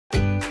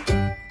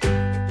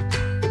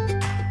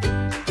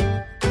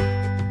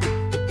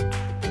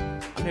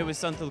here with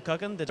Senthil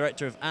Kugan, the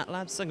director of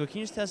ATLAB. Senthil, can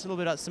you just tell us a little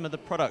bit about some of the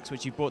products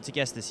which you brought to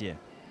GESS this year?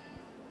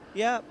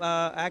 Yeah,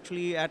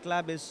 actually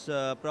ATLAB is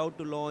proud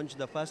to launch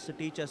the first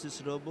teach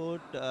assist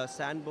robot,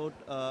 Sanbot.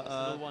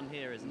 The one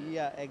here, isn't it?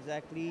 Yeah,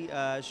 exactly.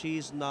 She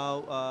is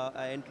now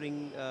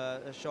entering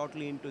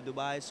shortly into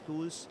Dubai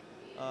schools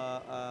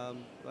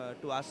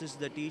to assist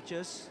the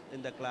teachers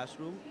in the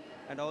classroom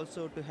and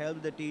also to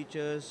help the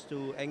teachers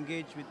to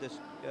engage with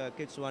the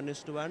kids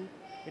one-to-one.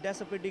 It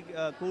has a pretty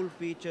cool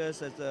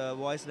features as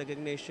voice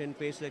recognition,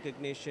 face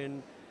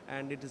recognition,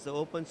 and it is an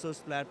open source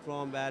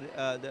platform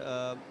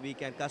where we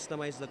can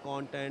customize the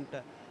content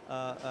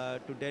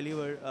to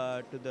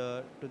deliver to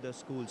the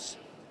schools.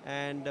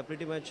 And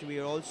pretty much we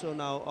are also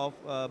now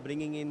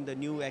bringing in the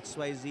new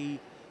XYZ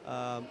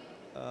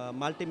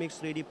multi-mix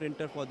 3D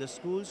printer for the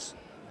schools,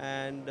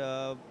 and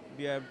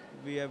we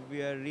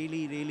are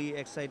really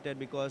excited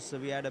because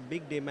we had a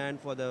big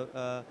demand for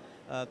the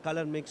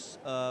color mix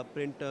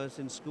printers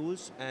in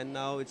schools, and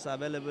now it's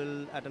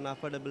available at an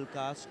affordable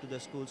cost to the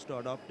schools to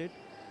adopt it.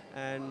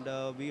 And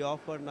we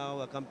offer now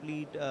a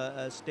complete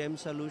STEM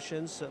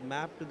solutions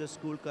mapped to the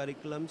school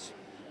curriculums,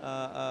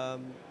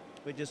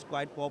 which is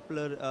quite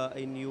popular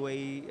in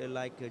UAE,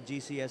 like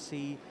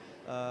GCSE,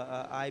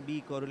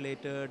 IB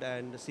correlated,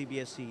 and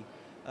CBSE.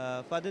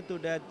 Further to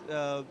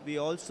that, we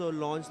also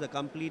launched the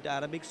complete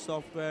Arabic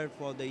software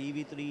for the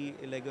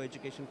EV3 Lego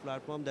education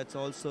platform. That's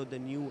also the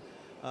new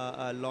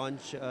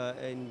launch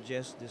in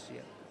GESS this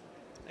year.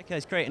 Okay,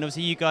 that's great. And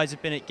obviously you guys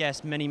have been at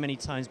GESS many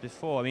times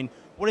before. I mean,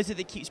 what is it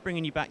that keeps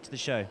bringing you back to the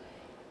show?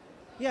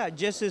 Yeah,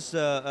 GESS is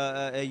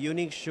a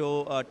unique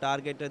show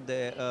targeted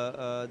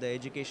the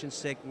education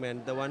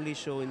segment, the only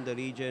show in the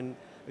region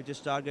which is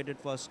targeted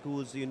for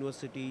schools,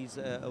 universities,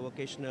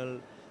 vocational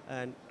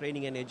and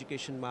training and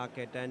education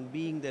market. And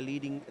being the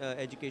leading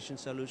education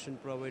solution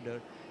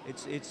provider,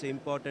 it's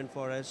important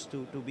for us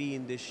to be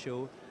in this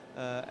show,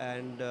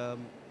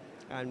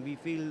 and we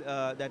feel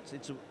that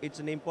it's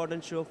an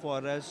important show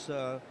for us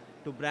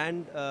to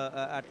brand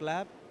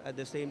ATLAB. At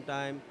the same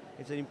time,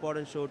 it's an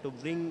important show to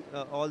bring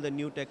all the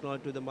new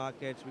technology to the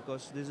markets,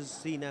 because this is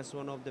seen as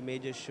one of the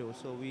major shows.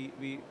 So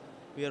we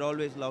are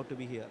always allowed to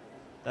be here.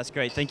 That's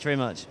great. Thank you very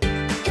much.